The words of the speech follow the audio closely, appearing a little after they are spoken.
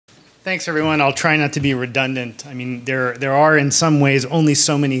Thanks, everyone. I'll try not to be redundant. I mean, there are in some ways only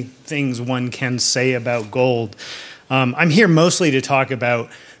so many things one can say about gold. I'm here mostly to talk about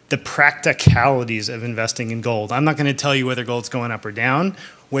the practicalities of investing in gold. I'm not going to tell you whether gold's going up or down,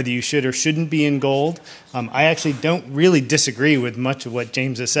 whether you should or shouldn't be in gold. I actually don't really disagree with much of what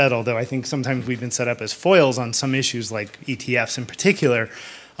James has said, although I think sometimes we've been set up as foils on some issues like ETFs in particular.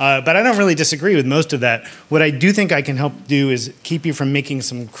 But I don't really disagree with most of that. What I do think I can help do is keep you from making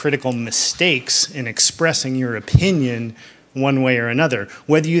some critical mistakes in expressing your opinion one way or another.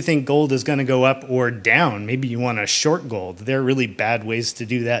 Whether you think gold is going to go up or down, maybe you want to short gold. There are really bad ways to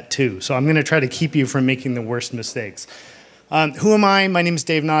do that too. So I'm going to try to keep you from making the worst mistakes. Who am I? My name is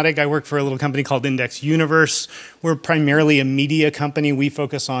Dave Nadig. I work for a little company called IndexUniverse. We're primarily a media company. We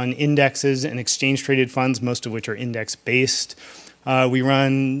focus on indexes and exchange-traded funds, most of which are index-based. We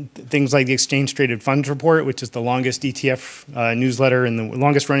run things like the Exchange Traded Funds Report, which is the longest ETF newsletter and the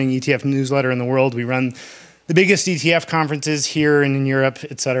longest running ETF newsletter in the world. We run the biggest ETF conferences here and in Europe,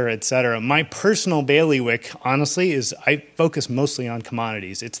 et cetera, et cetera. My personal bailiwick, honestly, is I focus mostly on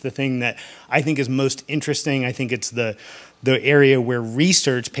commodities. It's the thing that I think is most interesting. I think it's the area where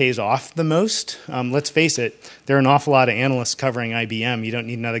research pays off the most. Let's face it, there are an awful lot of analysts covering IBM. You don't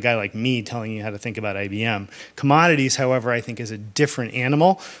need another guy like me telling you how to think about IBM. Commodities, however, I think is a different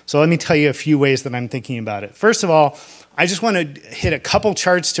animal. So let me tell you a few ways that I'm thinking about it. First of all, I just want to hit a couple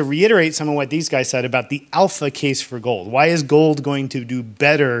charts to reiterate some of what these guys said about the alpha case for gold. Why is gold going to do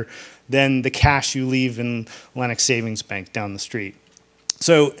better than the cash you leave in Lennox Savings Bank down the street?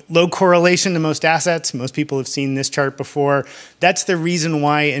 So low correlation to most assets. Most people have seen this chart before. That's the reason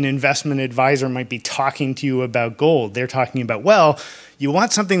why an investment advisor might be talking to you about gold. They're talking about, well, you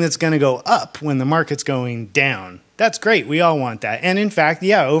want something that's going to go up when the market's going down. That's great. We all want that. And in fact,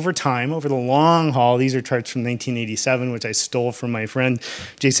 yeah, over time, over the long haul, these are charts from 1987, which I stole from my friend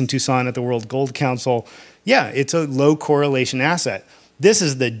Jason Toussaint at the World Gold Council. Yeah, it's a low correlation asset. This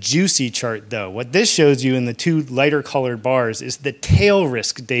is the juicy chart, though. What this shows you in the two lighter colored bars is the tail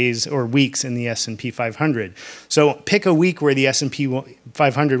risk days or weeks in the S&P 500. So pick a week where the S&P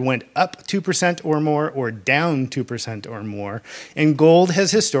 500 went up 2% or more or down 2% or more. And gold has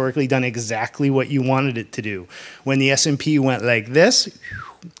historically done exactly what you wanted it to do. When the S&P went like this,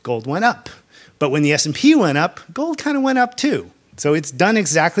 gold went up. But when the S&P went up, gold kind of went up too. So it's done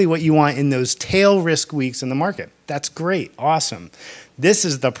exactly what you want in those tail risk weeks in the market. That's great. Awesome. This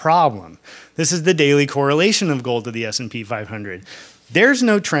is the problem. This is the daily correlation of gold to the S&P 500. There's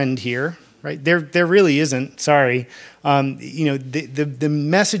no trend here, right? There really isn't. Sorry. The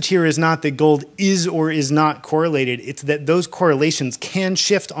message here is not that gold is or is not correlated. It's that those correlations can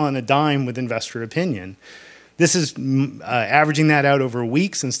shift on a dime with investor opinion. This is averaging that out over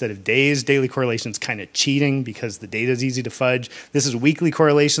weeks instead of days. Daily correlation is kind of cheating because the data is easy to fudge. This is weekly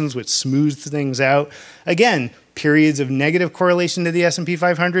correlations, which smooths things out. Again, periods of negative correlation to the S&P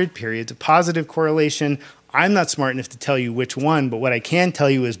 500, periods of positive correlation. I'm not smart enough to tell you which one, but what I can tell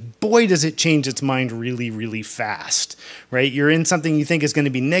you is, boy, does it change its mind really, really fast, right? You're in something you think is going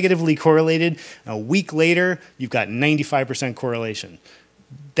to be negatively correlated. A week later, you've got 95% correlation.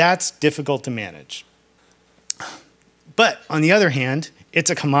 That's difficult to manage. But on the other hand, it's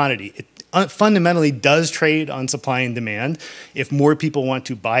a commodity. It fundamentally does trade on supply and demand. If more people want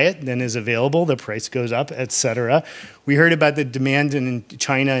to buy it than is available, the price goes up, et cetera. We heard about the demand in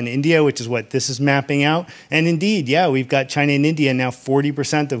China and India, which is what this is mapping out. And indeed, yeah, we've got China and India now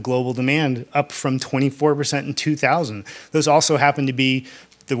 40% of global demand, up from 24% in 2000. Those also happen to be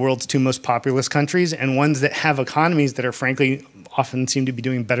the world's two most populous countries and ones that have economies that are frankly often seem to be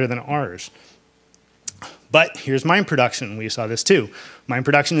doing better than ours. But here's mine production. We saw this too. Mine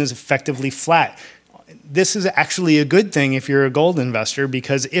production is effectively flat. This is actually a good thing if you're a gold investor,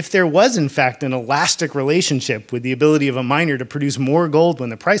 because if there was, in fact, an elastic relationship with the ability of a miner to produce more gold when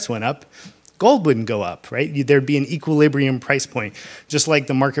the price went up, gold wouldn't go up, right? There'd be an equilibrium price point, just like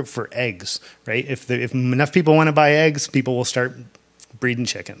the market for eggs, right? If enough people want to buy eggs, people will start breeding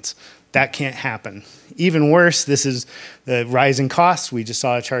chickens. That can't happen. Even worse, this is the rising costs. We just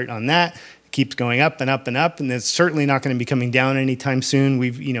saw a chart on that. Keeps going up and up and up, and it's certainly not going to be coming down anytime soon.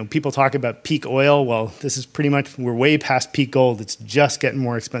 People talk about peak oil. Well, this is pretty much, we're way past peak gold. It's just getting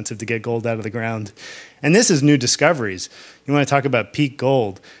more expensive to get gold out of the ground. And this is new discoveries. You want to talk about peak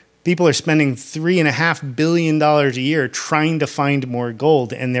gold. People are spending $3.5 billion a year trying to find more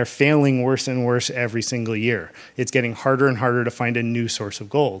gold, and they're failing worse and worse every single year. It's getting harder and harder to find a new source of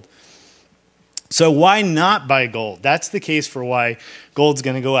gold. So why not buy gold? That's the case for why gold's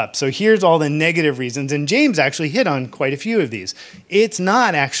going to go up. So here's all the negative reasons, and James actually hit on quite a few of these. It's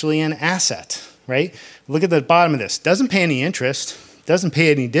not actually an asset, right? Look at the bottom of this. Doesn't pay any interest. doesn't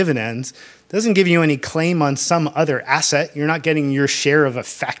pay any dividends, doesn't give you any claim on some other asset. You're not getting your share of a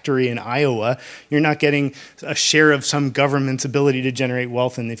factory in Iowa. You're not getting a share of some government's ability to generate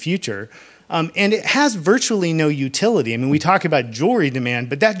wealth in the future. And it has virtually no utility. I mean, we talk about jewelry demand,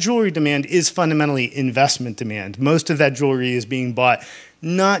 but that jewelry demand is fundamentally investment demand. Most of that jewelry is being bought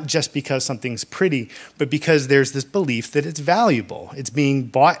not just because something's pretty, but because there's this belief that it's valuable. It's being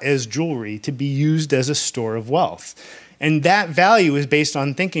bought as jewelry to be used as a store of wealth. And that value is based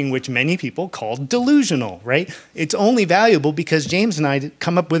on thinking, which many people call delusional, right? It's only valuable because James and I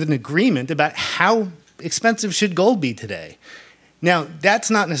come up with an agreement about how expensive should gold be today. Now,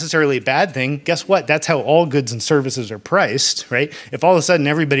 that's not necessarily a bad thing. Guess what? That's how all goods and services are priced, right? If all of a sudden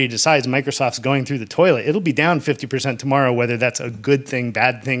everybody decides Microsoft's going through the toilet, it'll be down 50% tomorrow, whether that's a good thing,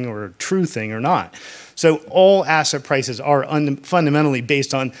 bad thing, or a true thing or not. So all asset prices are fundamentally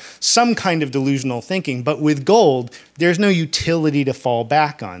based on some kind of delusional thinking. But with gold, there's no utility to fall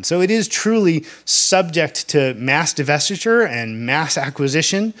back on. So it is truly subject to mass divestiture and mass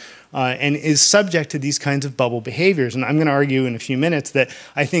acquisition, and is subject to these kinds of bubble behaviors. And I'm going to argue in a few minutes that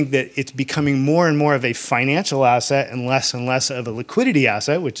I think that it's becoming more and more of a financial asset and less of a liquidity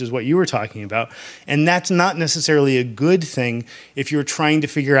asset, which is what you were talking about. And that's not necessarily a good thing if you're trying to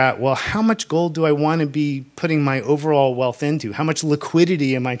figure out, well, how much gold do I want to be putting my overall wealth into? How much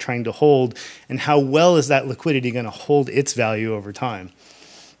liquidity am I trying to hold? And how well is that liquidity going to hold its value over time?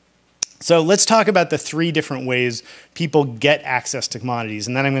 So let's talk about the three different ways people get access to commodities,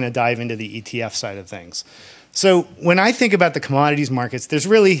 and then I'm going to dive into the ETF side of things. So when I think about the commodities markets, there's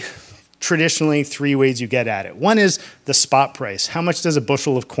really traditionally three ways you get at it. One is the spot price. How much does a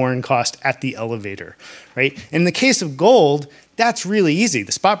bushel of corn cost at the elevator, right? In the case of gold, that's really easy.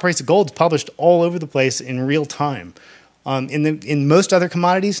 The spot price of gold is published all over the place in real time. In most other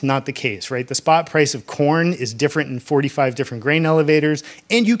commodities, not the case, right? The spot price of corn is different in 45 different grain elevators,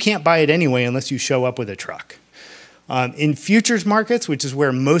 and you can't buy it anyway unless you show up with a truck. In futures markets, which is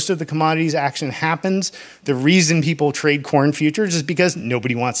where most of the commodities action happens, the reason people trade corn futures is because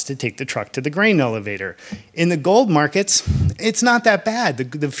nobody wants to take the truck to the grain elevator. In the gold markets, it's not that bad.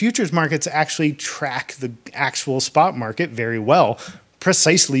 The futures markets actually track the actual spot market very well,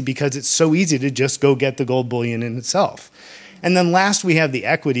 precisely because it's so easy to just go get the gold bullion in itself. And then last, we have the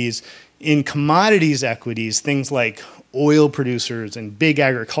equities. In commodities equities, things like oil producers and big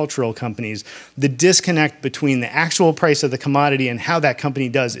agricultural companies, the disconnect between the actual price of the commodity and how that company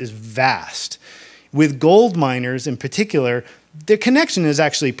does is vast. With gold miners in particular, the connection is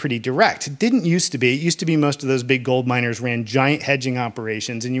actually pretty direct. It didn't used to be. It used to be most of those big gold miners ran giant hedging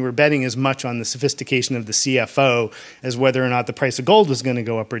operations, and you were betting as much on the sophistication of the CFO as whether or not the price of gold was going to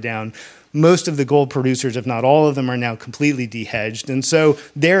go up or down. Most of the gold producers, if not all of them, are now completely de-hedged, and so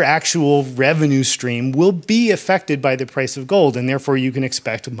their actual revenue stream will be affected by the price of gold, and therefore you can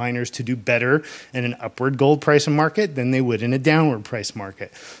expect miners to do better in an upward gold price market than they would in a downward price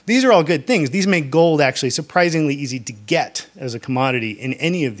market. These are all good things. These make gold actually surprisingly easy to get as a commodity in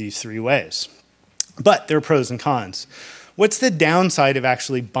any of these three ways. But there are pros and cons. What's the downside of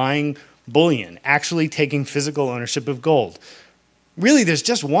actually buying bullion, actually taking physical ownership of gold? Really, there's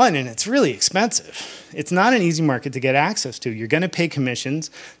just one, and it's really expensive. It's not an easy market to get access to. You're going to pay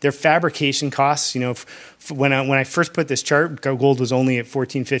commissions. There are fabrication costs. You know, when I first put this chart, gold was only at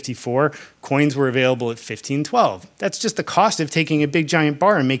 $14.54. Coins were available at $15.12. That's just the cost of taking a big giant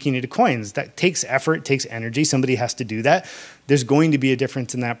bar and making it to coins. That takes effort, takes energy. Somebody has to do that. There's going to be a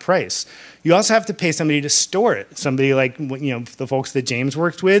difference in that price. You also have to pay somebody to store it. Somebody like, you know, the folks that James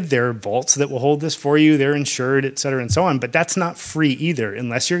worked with, there are vaults that will hold this for you. They're insured, et cetera, and so on. But that's not free either.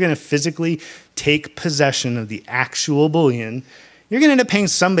 Unless you're going to physically take possession of the actual bullion, you're going to end up paying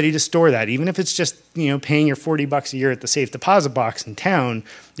somebody to store that. Even if it's just, you know, paying your $40 a year at the safe deposit box in town,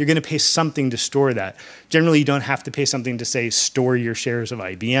 you're going to pay something to store that. Generally, you don't have to pay something to, say, store your shares of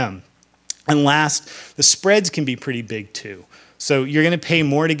IBM. And last, the spreads can be pretty big too. So you're going to pay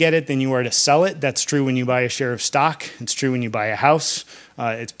more to get it than you are to sell it. That's true when you buy a share of stock. It's true when you buy a house.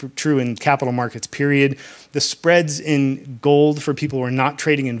 It's true in capital markets, period. The spreads in gold for people who are not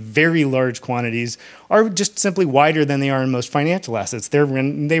trading in very large quantities are just simply wider than they are in most financial assets. They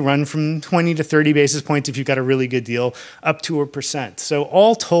run from 20 to 30 basis points if you've got a really good deal, up to 1%. So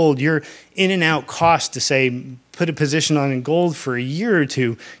all told, your in and out cost to, say, put a position on in gold for a year or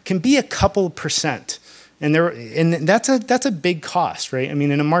two can be a couple percent. And that's a big cost, right? I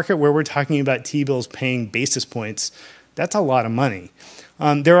mean, in a market where we're talking about T-bills paying basis points, that's a lot of money.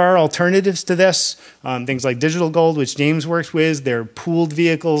 There are alternatives to this, things like digital gold, which James works with. There are pooled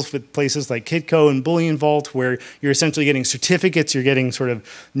vehicles with places like Kitco and Bullion Vault, where you're essentially getting certificates. You're getting sort of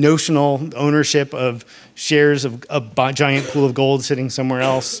notional ownership of shares of a giant pool of gold sitting somewhere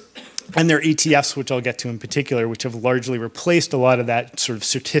else. And there are ETFs, which I'll get to in particular, which have largely replaced a lot of that sort of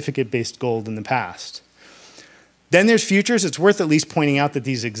certificate-based gold in the past. Then there's futures. It's worth at least pointing out that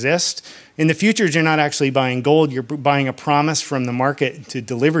these exist. In the futures, you're not actually buying gold. You're buying a promise from the market to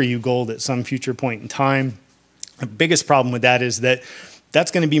deliver you gold at some future point in time. The biggest problem with that is that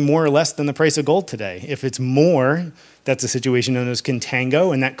that's going to be more or less than the price of gold today. If it's more, that's a situation known as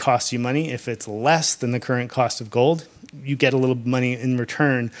contango, and that costs you money. If it's less than the current cost of gold, you get a little money in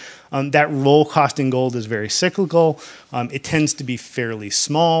return. That roll cost in gold is very cyclical. It tends to be fairly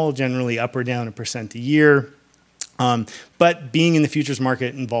small, generally up or down 1% a year. But being in the futures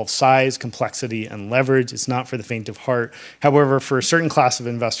market involves size, complexity, and leverage. It's not for the faint of heart. However, for a certain class of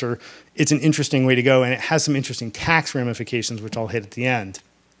investor, it's an interesting way to go, and it has some interesting tax ramifications, which I'll hit at the end.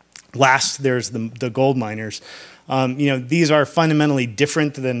 Last, there's the gold miners. These are fundamentally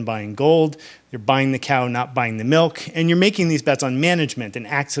different than buying gold. You're buying the cow, not buying the milk. And you're making these bets on management and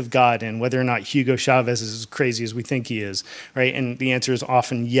acts of God and whether or not Hugo Chavez is as crazy as we think he is, right? And the answer is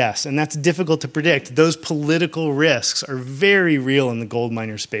often yes. And that's difficult to predict. Those political risks are very real in the gold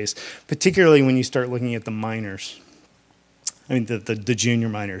miner space, particularly when you start looking at the miners. I mean, the junior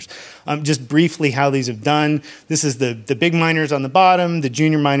miners. Just briefly how these have done. This is the big miners on the bottom, the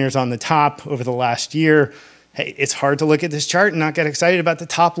junior miners on the top over the last year. Hey, it's hard to look at this chart and not get excited about the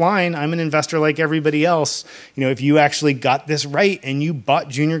top line. I'm an investor like everybody else. If you actually got this right and you bought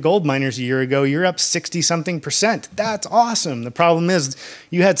junior gold miners a year ago, you're up 60-something%. That's awesome. The problem is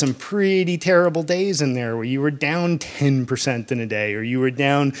you had some pretty terrible days in there where you were down 10% in a day or you were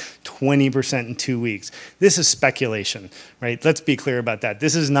down 20% in 2 weeks. This is speculation, right? Let's be clear about that.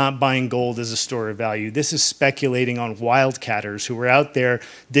 This is not buying gold as a store of value. This is speculating on wildcatters who were out there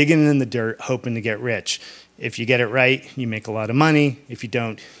digging in the dirt, hoping to get rich. If you get it right, you make a lot of money. If you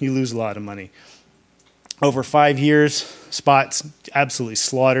don't, you lose a lot of money. Over 5 years, spot's absolutely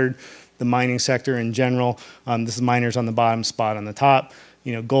slaughtered the mining sector in general. This is miners on the bottom, spot on the top.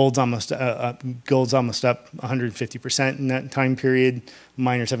 Gold's almost up 150% in that time period.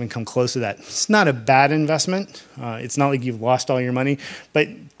 Miners haven't come close to that. It's not a bad investment. It's not like you've lost all your money. But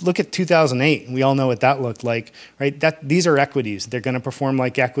look at 2008. We all know what that looked like, right? These are equities. They're going to perform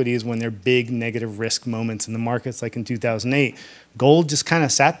like equities when they're big negative risk moments in the markets, like in 2008. Gold just kind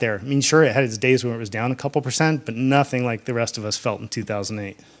of sat there. I mean, sure, it had its days where it was down a couple percent, but nothing like the rest of us felt in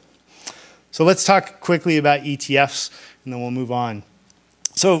 2008. So let's talk quickly about ETFs, and then we'll move on.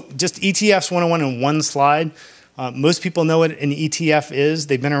 So just ETFs 101 in one slide. Most people know what an ETF is.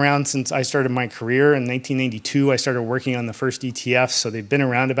 They've been around since I started my career. In 1982, I started working on the first ETFs, so they've been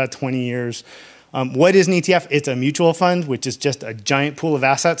around about 20 years. What is an ETF? It's a mutual fund, which is just a giant pool of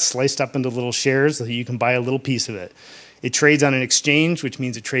assets sliced up into little shares so that you can buy a little piece of it. It trades on an exchange, which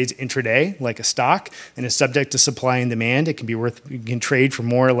means it trades intraday, like a stock, and is subject to supply and demand. You can trade for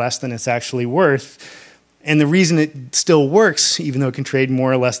more or less than it's actually worth. And the reason it still works, even though it can trade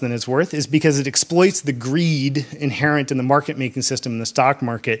more or less than it's worth, is because it exploits the greed inherent in the market-making system in the stock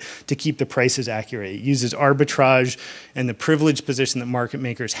market to keep the prices accurate. It uses arbitrage and the privileged position that market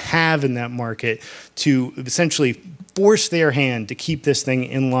makers have in that market to essentially force their hand to keep this thing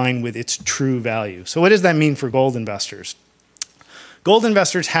in line with its true value. So what does that mean for gold investors? Gold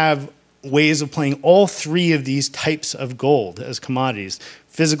investors have ways of playing all three of these types of gold as commodities: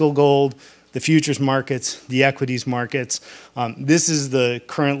 physical gold, the futures markets, the equities markets. This is the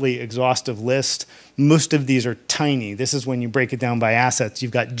currently exhaustive list. Most of these are tiny. This is when you break it down by assets.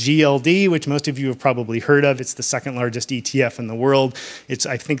 You've got GLD, which most of you have probably heard of. It's the second largest ETF in the world. It's,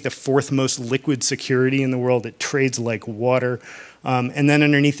 I think, the fourth most liquid security in the world. It trades like water. And then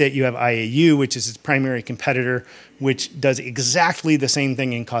underneath it, you have IAU, which is its primary competitor, which does exactly the same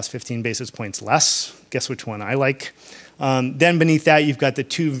thing and costs 15 basis points less. Guess which one I like? Then beneath that, you've got the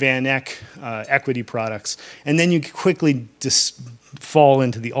two Van Eck equity products. And then you quickly just fall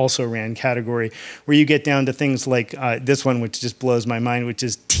into the also-ran category, where you get down to things like this one, which just blows my mind, which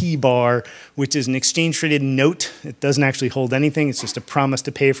is T-Bar, which is an exchange-traded note. It doesn't actually hold anything. It's just a promise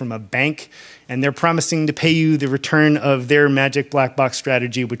to pay from a bank. And they're promising to pay you the return of their magic black box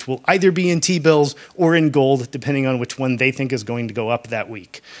strategy, which will either be in T-bills or in gold, depending on which one they think is going to go up that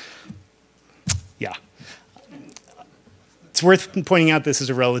week. Yeah. It's worth pointing out this is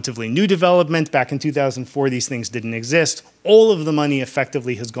a relatively new development. Back in 2004, these things didn't exist. All of the money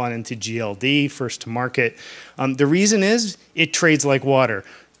effectively has gone into GLD, first to market. The reason is it trades like water.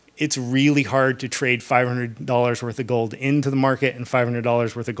 it's really hard to trade $500 worth of gold into the market and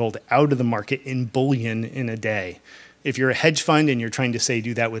 $500 worth of gold out of the market in bullion in a day. If you're a hedge fund and you're trying to, say,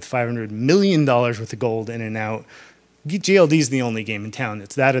 do that with $500 million worth of gold in and out, GLD is the only game in town.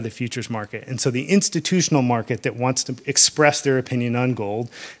 It's that or the futures market. And so the institutional market that wants to express their opinion on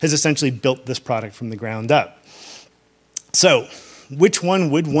gold has essentially built this product from the ground up. So which one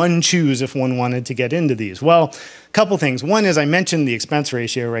would one choose if one wanted to get into these? Well, a couple things. One is I mentioned the expense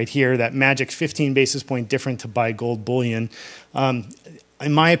ratio right here, that magic 15 basis point difference to buy gold bullion.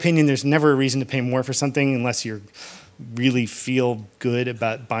 In my opinion, there's never a reason to pay more for something unless you're really feel good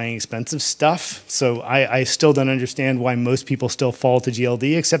about buying expensive stuff. So I still don't understand why most people still fall to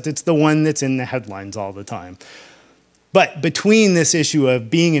GLD, except it's the one that's in the headlines all the time. But between this issue of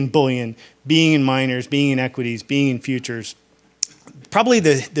being in bullion, being in miners, being in equities, being in futures, probably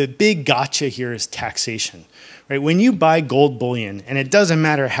the big gotcha here is taxation. Right? When you buy gold bullion, and it doesn't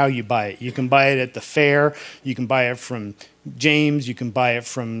matter how you buy it, you can buy it at the fair, you can buy it from James, you can buy it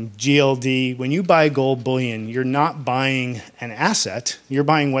from GLD. When you buy gold bullion, you're not buying an asset, you're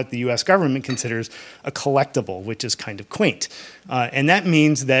buying what the US government considers a collectible, which is kind of quaint. And that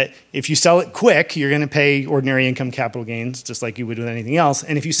means that if you sell it quick, you're going to pay ordinary income capital gains, just like you would with anything else.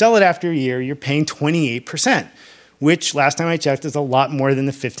 And if you sell it after a year, you're paying 28%. Which last time I checked is a lot more than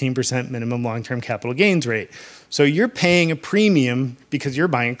the 15% minimum long-term capital gains rate. So you're paying a premium because you're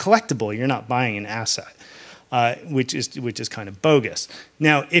buying a collectible, you're not buying an asset, which is kind of bogus.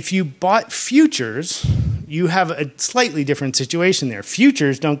 Now, if you bought futures, you have a slightly different situation there.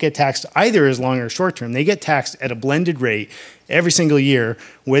 Futures don't get taxed either as long or short term. They get taxed at a blended rate every single year,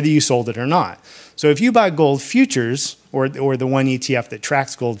 whether you sold it or not. So if you buy gold futures, or the one ETF that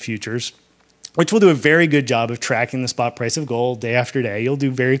tracks gold futures, which will do a very good job of tracking the spot price of gold day after day. You'll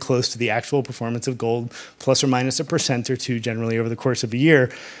do very close to the actual performance of gold, plus or minus 1% or 2% generally over the course of a year.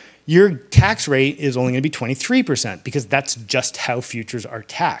 Your tax rate is only going to be 23% because that's just how futures are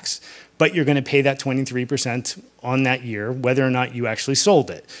taxed. But you're going to pay that 23% on that year, whether or not you actually sold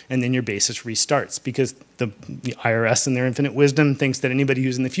it. And then your basis restarts because the IRS in their infinite wisdom thinks that anybody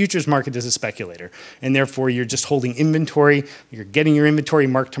who's in the futures market is a speculator. And therefore, you're just holding inventory. You're getting your inventory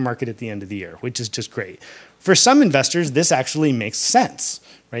marked to market at the end of the year, which is just great. For some investors, this actually makes sense,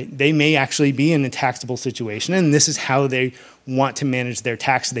 right? They may actually be in a taxable situation, and this is how they want to manage their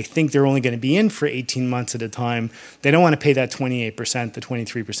tax. They think they're only going to be in for 18 months at a time. They don't want to pay that 28%. The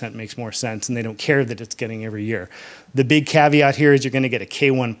 23% makes more sense, and they don't care that it's getting every year. The big caveat here is you're going to get a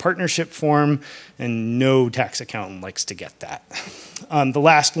K-1 partnership form, and no tax accountant likes to get that. The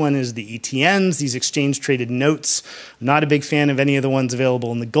last one is the ETNs, these exchange-traded notes. I'm not a big fan of any of the ones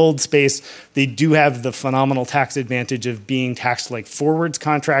available in the gold space. They do have the phenomenal tax advantage of being taxed like forwards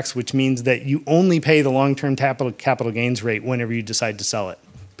contracts, which means that you only pay the long-term capital gains rate whenever you decide to sell it,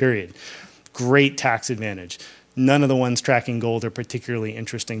 period. Great tax advantage. None of the ones tracking gold are particularly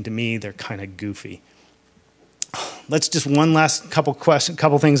interesting to me. They're kind of goofy. Let's just one last couple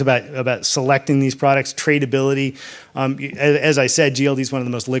things about selecting these products. Tradability. As I said, GLD is one of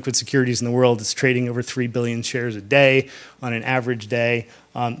the most liquid securities in the world. It's trading over 3 billion shares a day on an average day.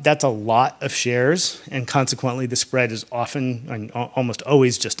 That's a lot of shares, and consequently the spread is often and almost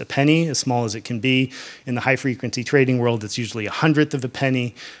always just a penny, as small as it can be. In the high-frequency trading world, it's usually 1/100 of a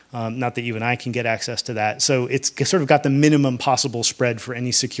penny. Not that even I can get access to that. So it's sort of got the minimum possible spread for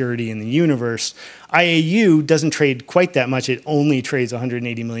any security in the universe. IAU doesn't trade quite that much. It only trades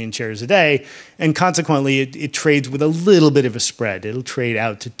 180 million shares a day, and consequently it trades with a little bit of a spread. It'll trade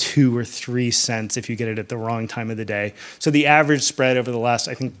out to 2 or 3 cents if you get it at the wrong time of the day. So the average spread over the last,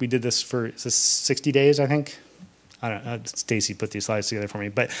 I think we did this for, is this 60 days, I think? I don't know, Stacy put these slides together for me,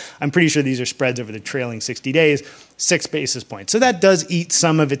 but I'm pretty sure these are spreads over the trailing 60 days, 6 basis points. So that does eat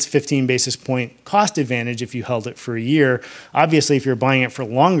some of its 15 basis point cost advantage if you held it for a year. Obviously, if you're buying it for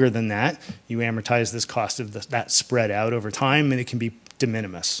longer than that, you amortize this cost of that spread out over time, and it can be de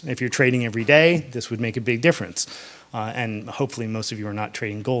minimis. If you're trading every day, this would make a big difference. And hopefully most of you are not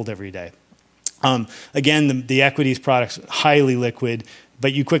trading gold every day. Again, the equities products, highly liquid,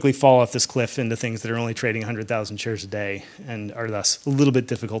 but you quickly fall off this cliff into things that are only trading 100,000 shares a day and are thus a little bit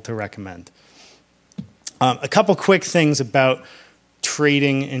difficult to recommend. A couple quick things about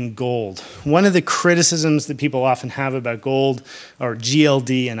trading in gold. One of the criticisms that people often have about gold, or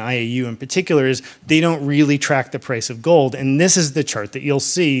GLD and IAU in particular, is they don't really track the price of gold. And this is the chart that you'll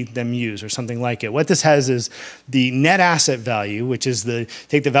see them use, or something like it. What this has is the net asset value, which is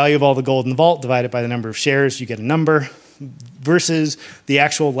take the value of all the gold in the vault, divide it by the number of shares, you get a number, versus the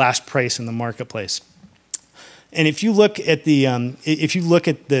actual last price in the marketplace. And if you look at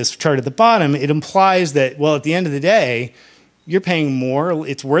this chart at the bottom, it implies that, well, at the end of the day, you're paying more,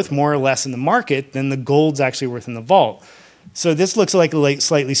 it's worth more or less in the market than the gold's actually worth in the vault. So this looks like a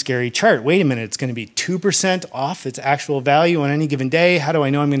slightly scary chart. Wait a minute, it's going to be 2% off its actual value on any given day. How do I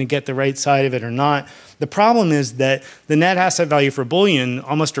know I'm going to get the right side of it or not? The problem is that the net asset value for bullion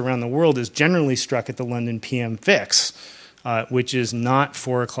almost around the world is generally struck at the London PM fix, which is not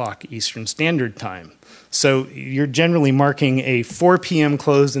 4 o'clock Eastern Standard Time. So you're generally marking a 4 p.m.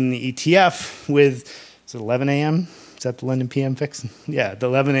 close in the ETF with, is it 11 a.m.? Is that the London PM fix? Yeah, the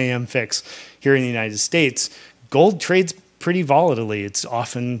 11 a.m. fix here in the United States. Gold trades pretty volatilely. It's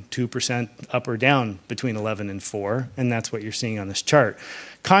often 2% up or down between 11 and 4, and that's what you're seeing on this chart.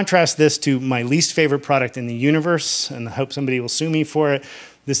 Contrast this to my least favorite product in the universe, and I hope somebody will sue me for it.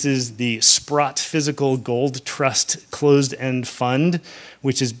 This is the Sprott Physical Gold Trust Closed-End Fund,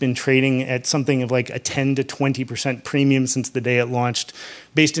 which has been trading at something of like a 10 to 20% premium since the day it launched,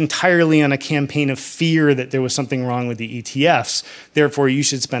 based entirely on a campaign of fear that there was something wrong with the ETFs. Therefore, you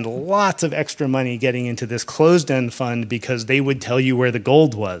should spend lots of extra money getting into this closed-end fund because they would tell you where the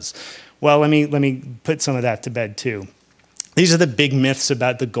gold was. Well, let me put some of that to bed too. These are the big myths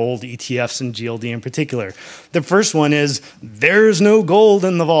about the gold ETFs and GLD in particular. The first one is, there's no gold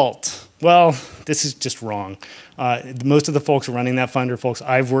in the vault. Well, this is just wrong. Most of the folks running that fund are folks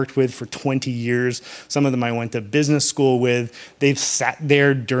I've worked with for 20 years. Some of them I went to business school with. They've sat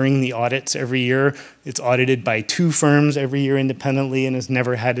there during the audits every year. It's audited by 2 firms every year independently and has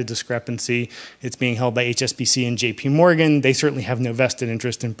never had a discrepancy. It's being held by HSBC and JP Morgan. They certainly have no vested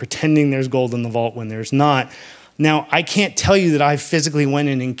interest in pretending there's gold in the vault when there's not. Now, I can't tell you that I physically went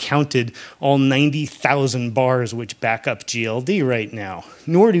in and counted all 90,000 bars which back up GLD right now,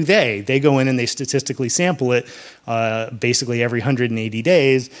 nor do they. They go in and they statistically sample it basically every 180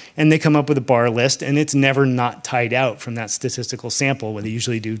 days, and they come up with a bar list, and it's never not tied out from that statistical sample, where they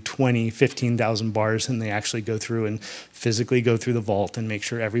usually do 20, 15,000 bars, and they actually go through and physically go through the vault and make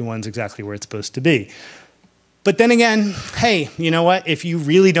sure everyone's exactly where it's supposed to be. But then again, hey, you know what? If you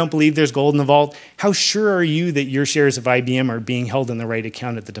really don't believe there's gold in the vault, how sure are you that your shares of IBM are being held in the right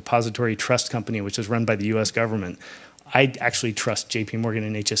account at the Depository Trust Company, which is run by the US government? I actually trust JP Morgan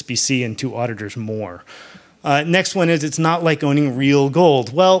and HSBC and 2 auditors more. Next one is, it's not like owning real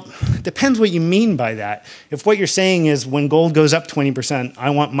gold. Well, it depends what you mean by that. If what you're saying is when gold goes up 20%,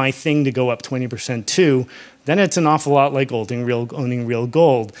 I want my thing to go up 20% too, then it's an awful lot like owning real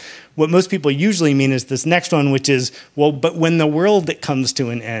gold. What most people usually mean is this next one, which is, well, but when the world comes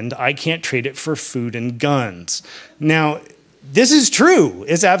to an end, I can't trade it for food and guns. Now, this is true.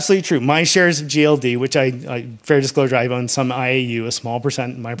 It's absolutely true. My shares of GLD, which fair disclosure, I've owned some IAU, a small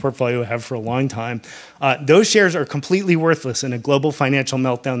percent in my portfolio, have for a long time. Those shares are completely worthless in a global financial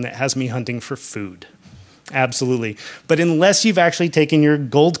meltdown that has me hunting for food. Absolutely. But unless you've actually taken your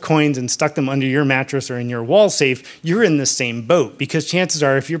gold coins and stuck them under your mattress or in your wall safe, you're in the same boat, because chances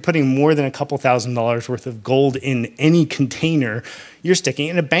are if you're putting more than a couple $1,000s worth of gold in any container, you're sticking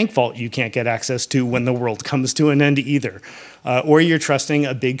it in a bank vault you can't get access to when the world comes to an end either. Or you're trusting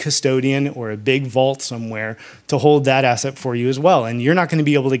a big custodian or a big vault somewhere to hold that asset for you as well. And you're not going to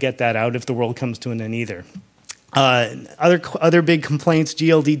be able to get that out if the world comes to an end either. Other big complaints,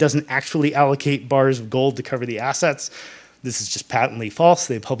 GLD doesn't actually allocate bars of gold to cover the assets. This is just patently false.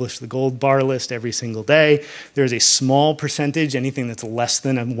 They publish the gold bar list every single day. There's a small percentage, anything that's less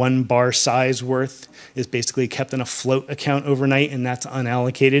than a 1 bar size worth is basically kept in a float account overnight, and that's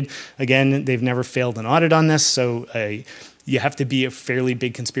unallocated. Again, they've never failed an audit on this, so you have to be a fairly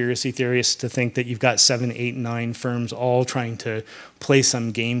big conspiracy theorist to think that you've got 7, 8, 9 firms all trying to play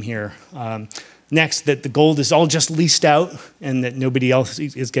some game here. Next, that the gold is all just leased out and that nobody else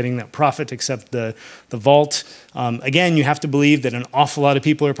is getting that profit except the vault. Again, you have to believe that an awful lot of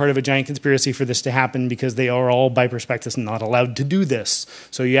people are part of a giant conspiracy for this to happen, because they are all by prospectus not allowed to do this.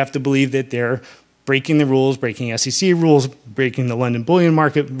 So you have to believe that they're breaking the rules, breaking SEC rules, breaking the London bullion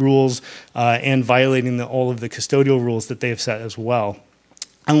market rules, and violating all of the custodial rules that they've set as well.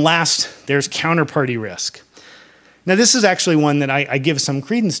 And last, there's counterparty risk. Now, this is actually one that I give some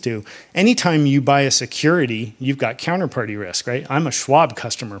credence to. Anytime you buy a security, you've got counterparty risk, right? I'm a Schwab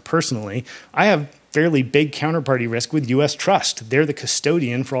customer personally. I have fairly big counterparty risk with US Trust. They're the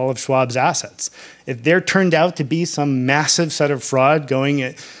custodian for all of Schwab's assets. If there turned out to be some massive set of fraud going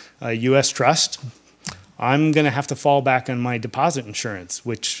at US Trust, I'm going to have to fall back on my deposit insurance,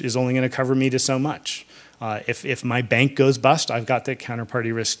 which is only going to cover me to so much. If my bank goes bust, I've got that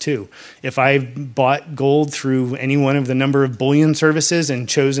counterparty risk too. If I've bought gold through any one of the number of bullion services and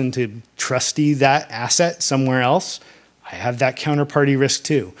chosen to trustee that asset somewhere else, I have that counterparty risk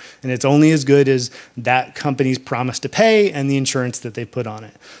too. And it's only as good as that company's promise to pay and the insurance that they put on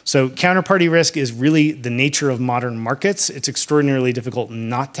it. So counterparty risk is really the nature of modern markets. It's extraordinarily difficult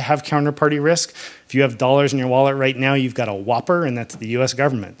not to have counterparty risk. If you have dollars in your wallet right now, you've got a whopper, and that's the US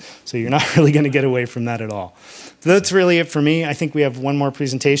government. So you're not really going to get away from that at all. So that's really it for me. I think we have one more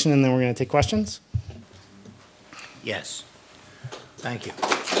presentation, and then we're going to take questions. Yes. Thank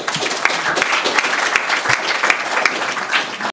you.